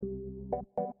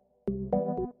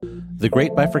The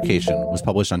Great Bifurcation was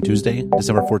published on Tuesday,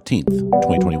 December 14th,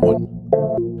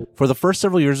 2021. For the first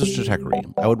several years of Stratechery,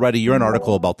 I would write a year-end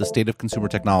article about the state of consumer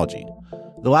technology.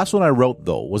 The last one I wrote,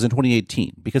 though, was in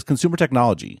 2018 because consumer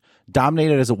technology,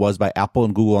 dominated as it was by Apple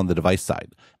and Google on the device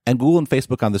side, and Google and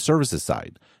Facebook on the services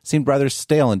side, seemed rather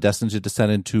stale and destined to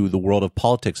descend into the world of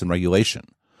politics and regulation.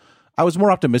 I was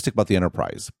more optimistic about the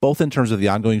enterprise, both in terms of the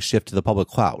ongoing shift to the public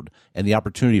cloud and the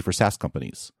opportunity for SaaS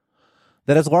companies.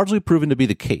 That has largely proven to be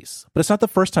the case, but it's not the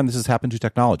first time this has happened to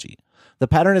technology. The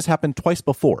pattern has happened twice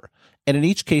before, and in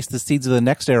each case the seeds of the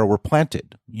next era were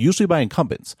planted, usually by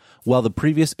incumbents, while the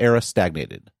previous era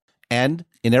stagnated. And,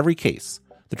 in every case,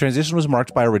 the transition was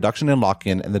marked by a reduction in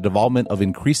lock-in and the development of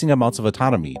increasing amounts of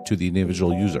autonomy to the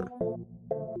individual user.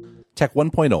 Tech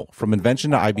 1.0, from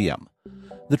invention to IBM.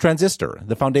 The transistor,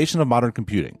 the foundation of modern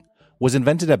computing, was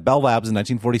invented at Bell Labs in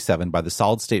 1947 by the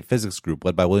solid-state physics group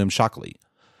led by William Shockley.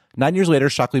 9 years later,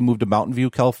 Shockley moved to Mountain View,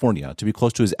 California, to be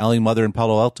close to his ailing mother in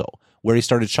Palo Alto, where he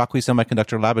started Shockley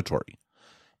Semiconductor Laboratory.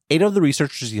 8 of the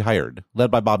researchers he hired, led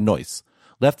by Bob Noyce,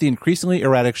 left the increasingly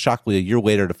erratic Shockley a year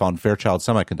later to found Fairchild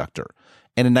Semiconductor,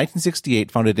 and in 1968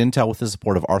 founded Intel with the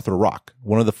support of Arthur Rock,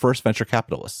 one of the first venture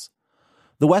capitalists.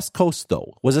 The West Coast,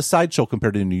 though, was a sideshow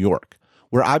compared to New York,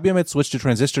 where IBM had switched to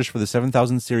transistors for the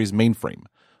 7000 series mainframe,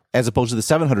 as opposed to the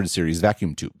 700 series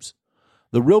vacuum tubes.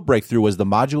 The real breakthrough was the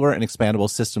modular and expandable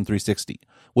System 360,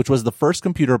 which was the first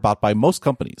computer bought by most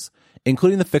companies,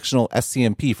 including the fictional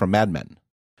SCMP from Mad Men.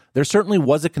 There certainly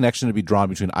was a connection to be drawn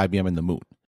between IBM and the moon.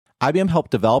 IBM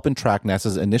helped develop and track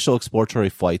NASA's initial exploratory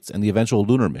flights and the eventual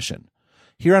lunar mission.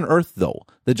 Here on Earth, though,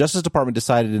 the Justice Department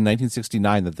decided in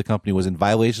 1969 that the company was in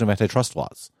violation of antitrust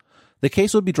laws. The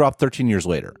case would be dropped 13 years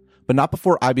later, but not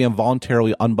before IBM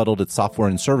voluntarily unbundled its software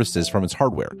and services from its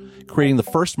hardware, creating the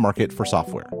first market for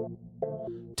software.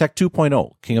 Tech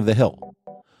 2.0, King of the Hill.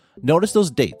 Notice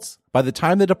those dates. By the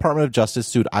time the Department of Justice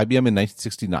sued IBM in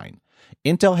 1969,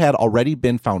 Intel had already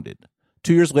been founded.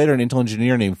 2 years later, an Intel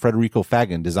engineer named Federico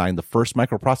Fagan designed the first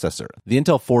microprocessor, the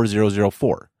Intel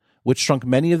 4004, which shrunk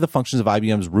many of the functions of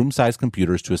IBM's room-sized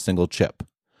computers to a single chip.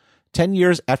 10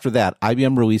 years after that,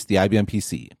 IBM released the IBM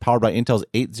PC, powered by Intel's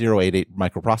 8088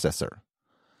 microprocessor.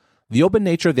 The open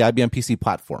nature of the IBM PC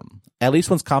platform, at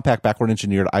least once Compaq backward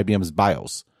engineered IBM's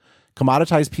BIOS,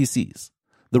 commoditized PCs.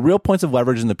 The real points of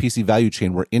leverage in the PC value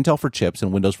chain were Intel for chips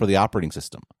and Windows for the operating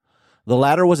system. The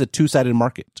latter was a two-sided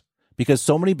market. Because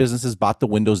so many businesses bought the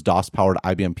Windows DOS-powered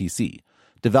IBM PC,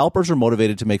 developers were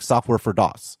motivated to make software for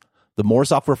DOS. The more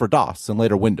software for DOS, and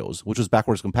later Windows, which was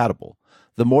backwards compatible,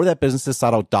 the more that businesses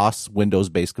sought out DOS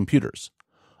Windows-based computers.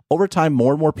 Over time,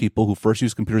 more and more people who first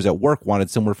used computers at work wanted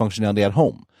similar functionality at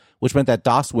home, which meant that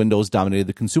DOS Windows dominated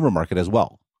the consumer market as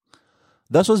well.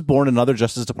 Thus was born another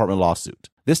Justice Department lawsuit,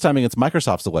 this time against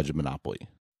Microsoft's alleged monopoly.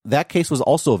 That case was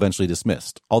also eventually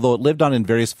dismissed, although it lived on in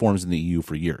various forms in the EU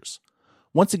for years.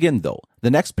 Once again, though,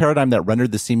 the next paradigm that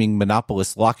rendered the seeming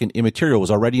monopolist lock-in immaterial was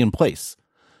already in place.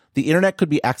 The internet could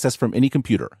be accessed from any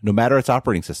computer, no matter its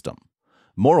operating system.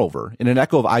 Moreover, in an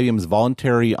echo of IBM's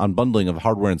voluntary unbundling of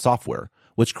hardware and software,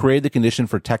 which created the condition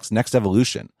for tech's next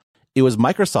evolution, it was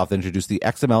Microsoft that introduced the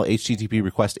XML HTTP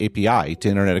request API to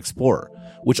Internet Explorer,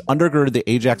 which undergirded the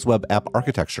AJAX web app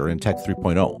architecture in Tech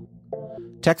 3.0.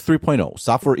 Tech 3.0,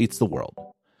 software eats the world.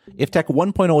 If Tech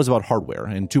 1.0 is about hardware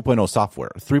and 2.0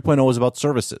 software, 3.0 is about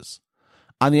services.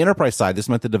 On the enterprise side, this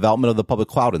meant the development of the public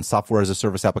cloud and software as a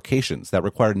service applications that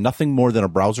required nothing more than a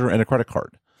browser and a credit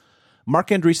card. Mark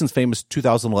Andreessen's famous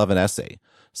 2011 essay,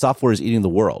 Software is Eating the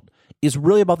World, is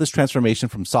really about this transformation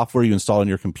from software you install on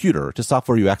your computer to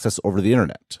software you access over the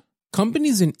internet.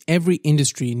 Companies in every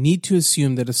industry need to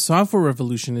assume that a software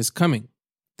revolution is coming.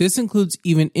 This includes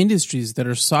even industries that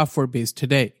are software-based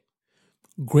today.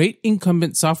 Great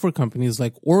incumbent software companies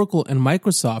like Oracle and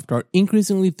Microsoft are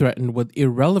increasingly threatened with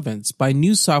irrelevance by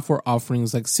new software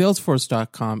offerings like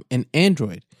Salesforce.com and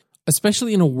Android,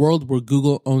 especially in a world where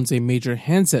Google owns a major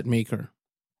handset maker.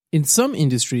 In some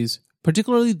industries,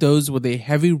 particularly those with a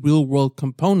heavy real-world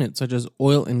component such as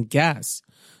oil and gas,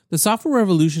 the software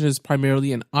revolution is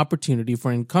primarily an opportunity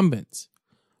for incumbents.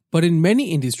 But in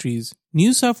many industries,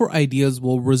 new software ideas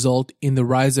will result in the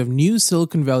rise of new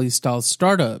Silicon Valley-style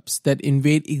startups that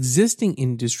invade existing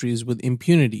industries with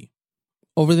impunity.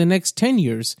 Over the next 10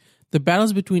 years, the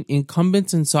battles between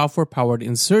incumbents and software-powered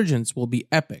insurgents will be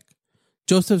epic.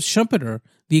 Joseph Schumpeter,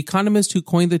 the economist who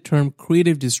coined the term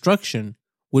creative destruction,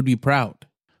 would be proud.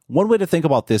 One way to think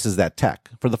about this is that tech,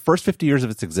 for the first 50 years of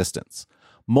its existence,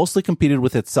 mostly competed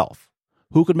with itself.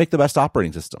 Who could make the best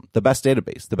operating system, the best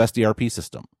database, the best ERP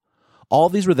system? All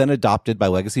of these were then adopted by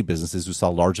legacy businesses who saw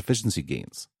large efficiency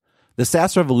gains. The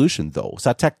SaaS revolution, though,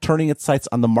 saw tech turning its sights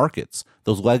on the markets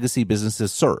those legacy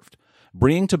businesses served,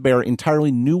 bringing to bear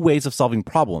entirely new ways of solving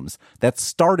problems that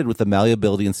started with the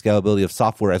malleability and scalability of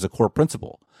software as a core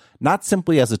principle, not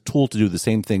simply as a tool to do the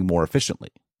same thing more efficiently.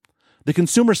 The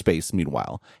consumer space,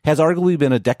 meanwhile, has arguably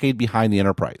been a decade behind the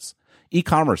enterprise.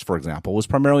 E-commerce, for example, was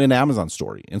primarily an Amazon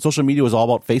story, and social media was all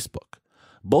about Facebook.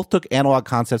 Both took analog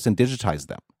concepts and digitized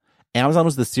them. Amazon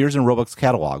was the Sears and Roebuck's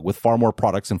catalog with far more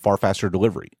products and far faster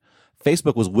delivery.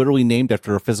 Facebook was literally named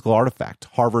after a physical artifact,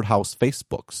 Harvard House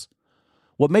Facebooks.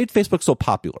 What made Facebook so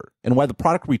popular, and why the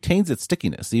product retains its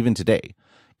stickiness even today,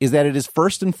 is that it is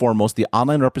first and foremost the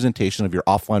online representation of your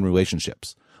offline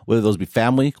relationships, whether those be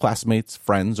family, classmates,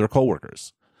 friends, or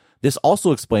coworkers. This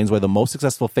also explains why the most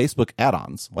successful Facebook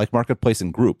add-ons, like Marketplace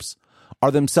and Groups,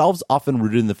 are themselves often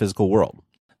rooted in the physical world.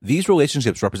 These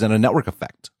relationships represent a network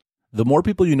effect. The more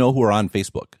people you know who are on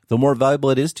Facebook, the more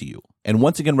valuable it is to you. And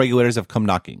once again, regulators have come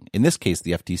knocking, in this case,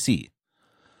 the FTC.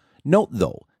 Note,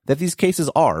 though, that these cases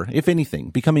are, if anything,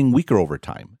 becoming weaker over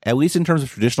time, at least in terms of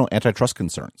traditional antitrust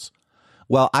concerns.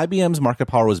 While IBM's market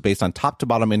power was based on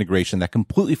top-to-bottom integration that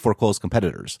completely foreclosed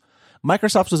competitors,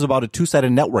 Microsoft's was about a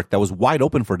two-sided network that was wide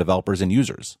open for developers and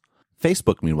users.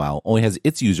 Facebook, meanwhile, only has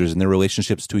its users and their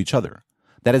relationships to each other.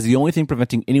 That is the only thing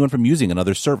preventing anyone from using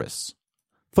another service.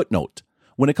 Footnote: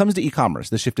 when it comes to e-commerce,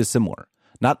 the shift is similar.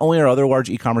 Not only are other large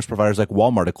e-commerce providers like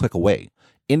Walmart a click away,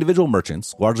 individual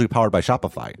merchants, largely powered by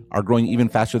Shopify, are growing even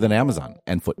faster than Amazon,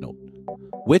 end footnote.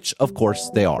 Which, of course,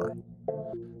 they are.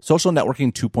 Social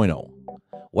networking 2.0.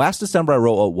 Last December, I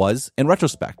wrote what was, in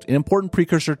retrospect, an important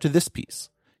precursor to this piece.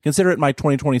 Consider it my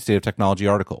 2020 State of Technology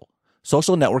article.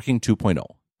 Social networking 2.0.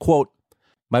 Quote,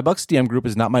 "My Bucks DM group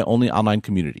is not my only online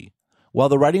community. While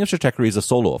the writing of Stratechery is a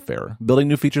solo affair, building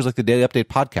new features like the Daily Update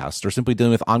podcast or simply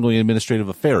dealing with ongoing administrative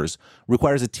affairs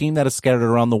requires a team that is scattered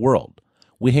around the world.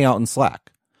 We hang out in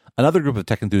Slack. Another group of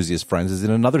tech enthusiast friends is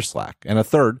in another Slack, and a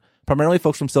third, primarily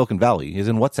folks from Silicon Valley, is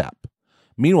in WhatsApp.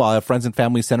 Meanwhile, I have friends and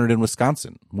family centered in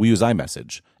Wisconsin. We use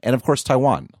iMessage. And of course,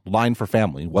 Taiwan, Line for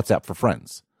family, WhatsApp for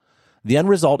friends. The end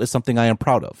result is something I am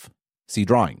proud of. See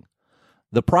drawing.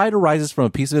 The pride arises from a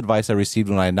piece of advice I received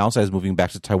when I announced I was moving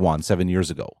back to Taiwan 7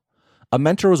 years ago. A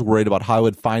mentor was worried about how I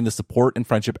would find the support and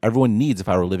friendship everyone needs if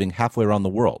I were living halfway around the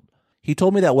world. He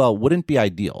told me that, well, it wouldn't be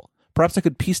ideal. Perhaps I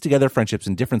could piece together friendships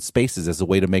in different spaces as a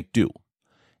way to make do.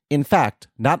 In fact,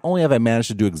 not only have I managed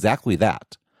to do exactly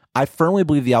that, I firmly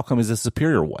believe the outcome is a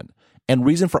superior one, and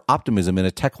reason for optimism in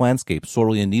a tech landscape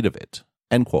sorely in need of it."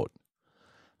 End quote.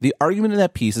 The argument in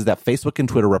that piece is that Facebook and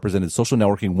Twitter represented social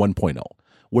networking 1.0,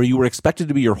 where you were expected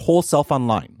to be your whole self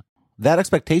online. That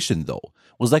expectation, though,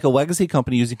 was like a legacy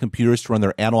company using computers to run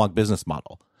their analog business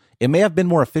model. It may have been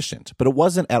more efficient, but it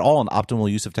wasn't at all an optimal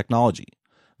use of technology.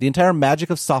 The entire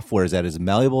magic of software is that it is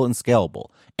malleable and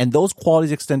scalable, and those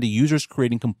qualities extend to users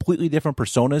creating completely different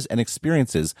personas and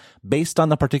experiences based on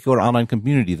the particular online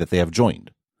community that they have joined.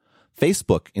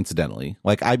 Facebook, incidentally,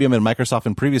 like IBM and Microsoft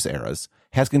in previous eras,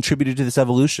 has contributed to this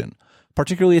evolution,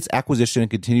 particularly its acquisition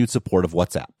and continued support of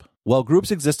WhatsApp. While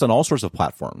groups exist on all sorts of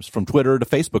platforms, from Twitter to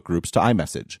Facebook groups to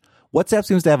iMessage, WhatsApp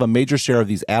seems to have a major share of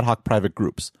these ad hoc private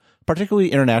groups,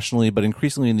 particularly internationally, but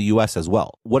increasingly in the US as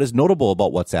well. What is notable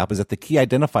about WhatsApp is that the key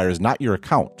identifier is not your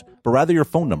account, but rather your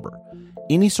phone number.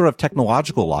 Any sort of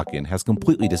technological lock-in has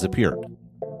completely disappeared.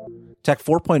 Tech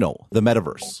 4.0, the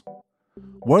metaverse.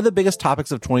 One of the biggest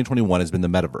topics of 2021 has been the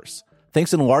metaverse,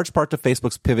 thanks in large part to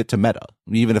Facebook's pivot to Meta,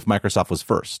 even if Microsoft was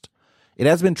first. It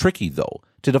has been tricky, though,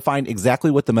 to define exactly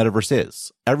what the metaverse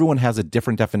is. Everyone has a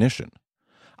different definition.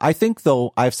 I think,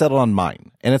 though, I've settled on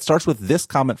mine, and it starts with this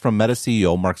comment from Meta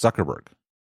CEO Mark Zuckerberg.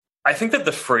 I think that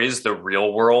the phrase "the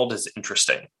real world" is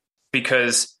interesting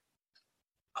because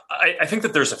I think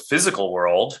that there's a physical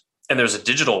world and there's a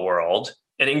digital world,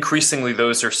 and increasingly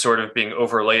those are sort of being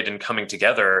overlaid and coming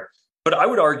together. But I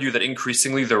would argue that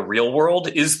increasingly the real world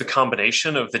is the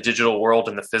combination of the digital world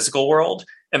and the physical world,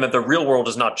 and that the real world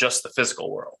is not just the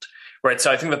physical world, right?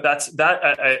 So I think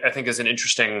I think is an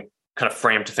interesting kind of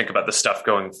frame to think about this stuff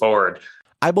going forward.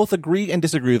 I both agree and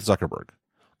disagree with Zuckerberg.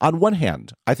 On one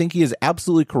hand, I think he is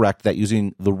absolutely correct that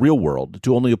using the real world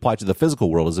to only apply to the physical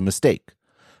world is a mistake.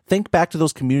 Think back to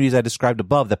those communities I described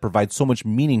above that provide so much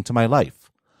meaning to my life.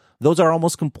 Those are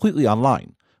almost completely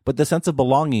online, but the sense of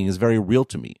belonging is very real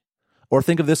to me. Or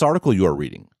think of this article you are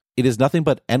reading. It is nothing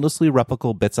but endlessly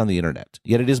replicable bits on the internet,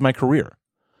 yet it is my career.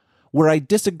 Where I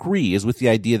disagree is with the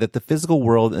idea that the physical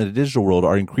world and the digital world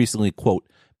are increasingly, quote,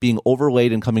 being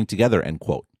overlaid and coming together, end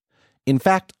quote. In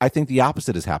fact, I think the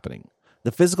opposite is happening.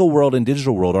 The physical world and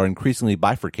digital world are increasingly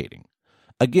bifurcating.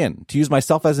 Again, to use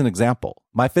myself as an example,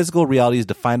 my physical reality is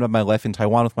defined by my life in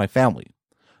Taiwan with my family.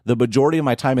 The majority of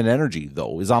my time and energy,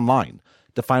 though, is online,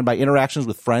 defined by interactions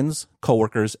with friends,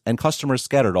 coworkers, and customers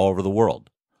scattered all over the world.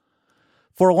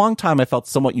 For a long time, I felt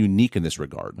somewhat unique in this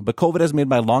regard, but COVID has made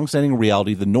my long-standing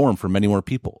reality the norm for many more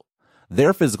people.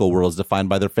 Their physical world is defined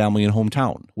by their family and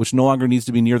hometown, which no longer needs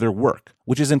to be near their work,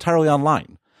 which is entirely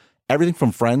online. Everything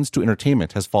from friends to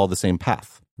entertainment has followed the same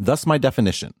path. Thus my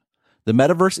definition. The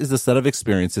metaverse is the set of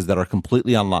experiences that are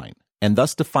completely online, and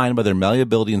thus defined by their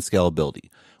malleability and scalability,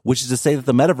 which is to say that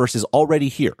the metaverse is already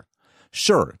here.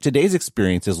 Sure, today's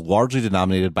experience is largely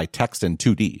denominated by text and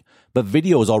 2D, but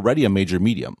video is already a major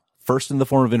medium, first in the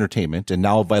form of entertainment and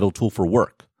now a vital tool for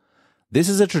work. This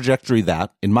is a trajectory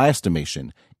that, in my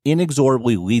estimation,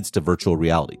 inexorably leads to virtual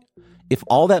reality. If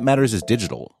all that matters is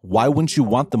digital, why wouldn't you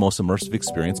want the most immersive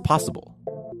experience possible?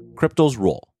 Crypto's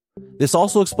role. This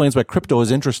also explains why crypto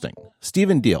is interesting.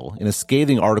 Stephen Deal, in a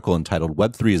scathing article entitled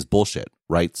Web3 is Bullshit,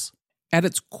 writes, At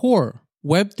its core,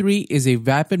 Web3 is a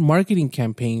vapid marketing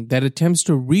campaign that attempts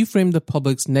to reframe the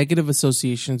public's negative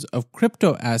associations of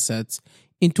crypto assets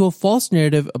into a false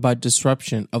narrative about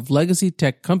disruption of legacy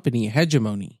tech company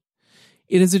hegemony.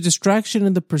 It is a distraction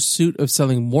in the pursuit of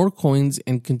selling more coins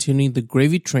and continuing the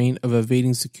gravy train of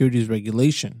evading securities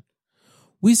regulation.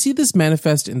 We see this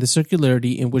manifest in the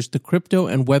circularity in which the crypto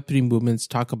and Web3 movements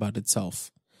talk about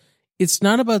itself. It's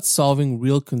not about solving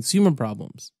real consumer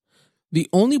problems. The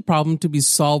only problem to be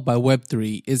solved by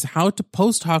Web3 is how to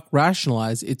post hoc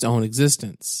rationalize its own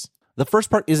existence. The first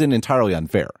part isn't entirely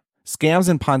unfair. Scams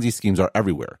and Ponzi schemes are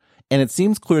everywhere, and it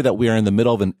seems clear that we are in the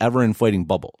middle of an ever-inflating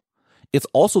bubble. It's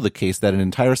also the case that an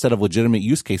entire set of legitimate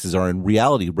use cases are in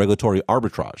reality regulatory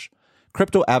arbitrage.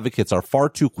 Crypto advocates are far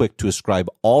too quick to ascribe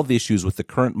all the issues with the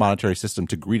current monetary system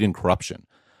to greed and corruption,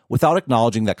 without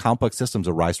acknowledging that complex systems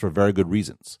arise for very good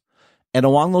reasons. And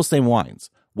along those same lines,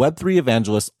 Web3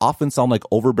 evangelists often sound like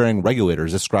overbearing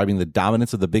regulators ascribing the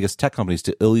dominance of the biggest tech companies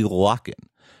to illegal lock-in,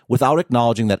 without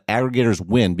acknowledging that aggregators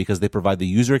win because they provide the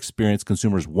user experience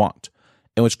consumers want,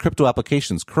 and which crypto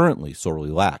applications currently sorely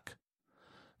lack.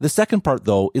 The second part,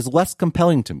 though, is less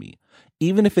compelling to me,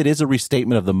 even if it is a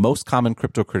restatement of the most common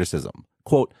crypto criticism.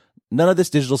 Quote, none of this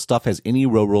digital stuff has any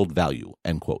real-world value,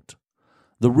 end quote.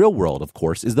 The real world, of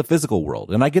course, is the physical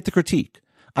world, and I get the critique.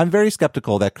 I'm very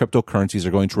skeptical that cryptocurrencies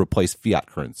are going to replace fiat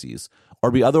currencies,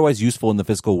 or be otherwise useful in the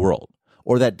physical world,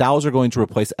 or that DAOs are going to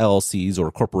replace LLCs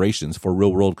or corporations for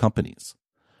real-world companies.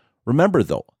 Remember,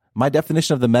 though, my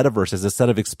definition of the metaverse is a set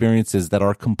of experiences that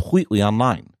are completely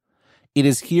online. It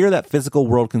is here that physical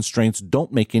world constraints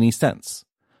don't make any sense.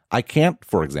 I can't,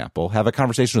 for example, have a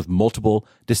conversation with multiple,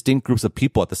 distinct groups of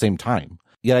people at the same time,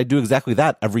 yet I do exactly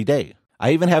that every day.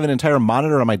 I even have an entire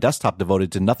monitor on my desktop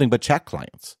devoted to nothing but chat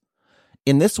clients.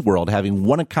 In this world, having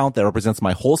one account that represents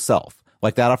my whole self,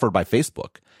 like that offered by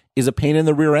Facebook, is a pain in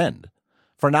the rear end.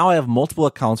 For now, I have multiple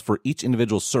accounts for each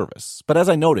individual service, but as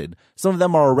I noted, some of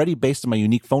them are already based on my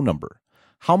unique phone number.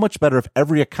 How much better if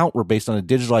every account were based on a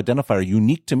digital identifier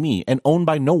unique to me and owned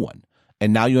by no one?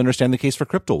 And now you understand the case for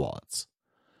crypto wallets.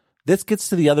 This gets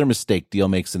to the other mistake Deal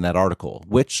makes in that article,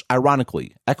 which,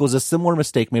 ironically, echoes a similar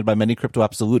mistake made by many crypto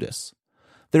absolutists.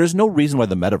 There is no reason why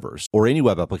the metaverse, or any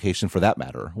web application for that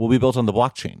matter, will be built on the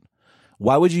blockchain.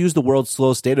 Why would you use the world's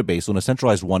slowest database when a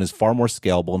centralized one is far more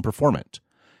scalable and performant?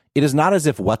 It is not as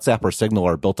if WhatsApp or Signal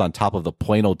are built on top of the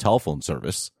plain old telephone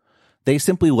service. They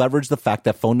simply leverage the fact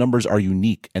that phone numbers are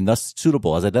unique and thus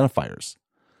suitable as identifiers.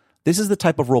 This is the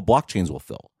type of role blockchains will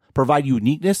fill, provide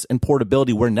uniqueness and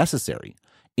portability where necessary,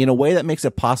 in a way that makes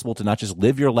it possible to not just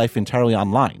live your life entirely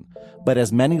online, but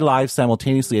as many lives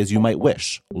simultaneously as you might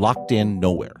wish, locked in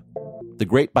nowhere. The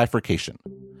Great Bifurcation.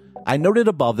 I noted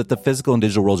above that the physical and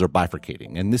digital worlds are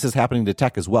bifurcating, and this is happening to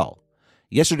tech as well.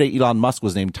 Yesterday, Elon Musk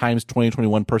was named Time's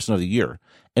 2021 Person of the Year,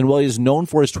 and while he is known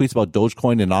for his tweets about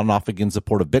Dogecoin and on and off again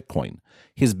support of Bitcoin,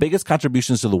 his biggest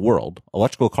contributions to the world,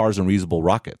 electrical cars and reusable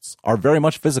rockets, are very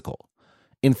much physical.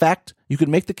 In fact, you could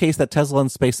make the case that Tesla and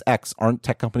SpaceX aren't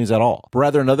tech companies at all, but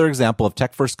rather another example of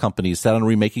tech-first companies set on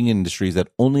remaking industries that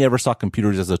only ever saw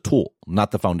computers as a tool,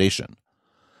 not the foundation.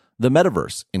 The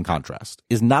metaverse, in contrast,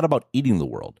 is not about eating the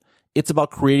world. It's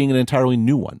about creating an entirely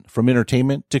new one, from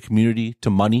entertainment to community to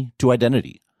money to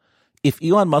identity. If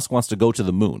Elon Musk wants to go to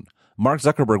the moon, Mark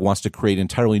Zuckerberg wants to create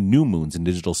entirely new moons in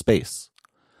digital space.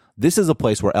 This is a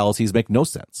place where LLCs make no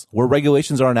sense, where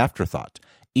regulations are an afterthought,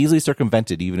 easily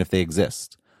circumvented even if they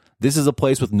exist. This is a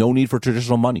place with no need for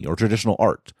traditional money or traditional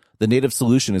art. The native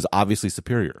solution is obviously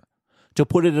superior. To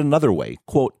put it another way,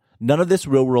 quote, none of this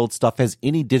real-world stuff has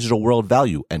any digital world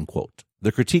value, end quote.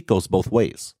 The critique goes both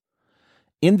ways.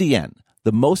 In the end,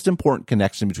 the most important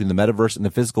connection between the metaverse and the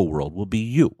physical world will be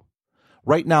you.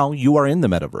 Right now, you are in the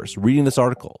metaverse, reading this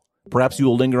article. Perhaps you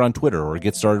will linger on Twitter or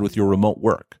get started with your remote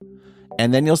work.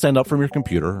 And then you'll stand up from your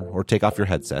computer or take off your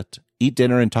headset, eat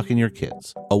dinner and tuck in your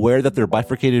kids, aware that their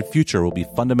bifurcated future will be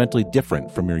fundamentally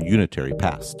different from your unitary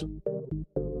past.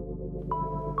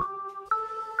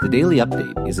 The daily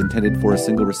update is intended for a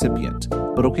single recipient,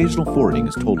 but occasional forwarding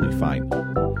is totally fine.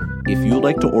 If you would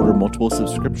like to order multiple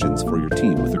subscriptions for your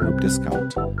team with a group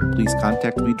discount, please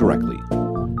contact me directly.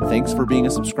 Thanks for being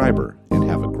a subscriber and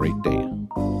have a great day.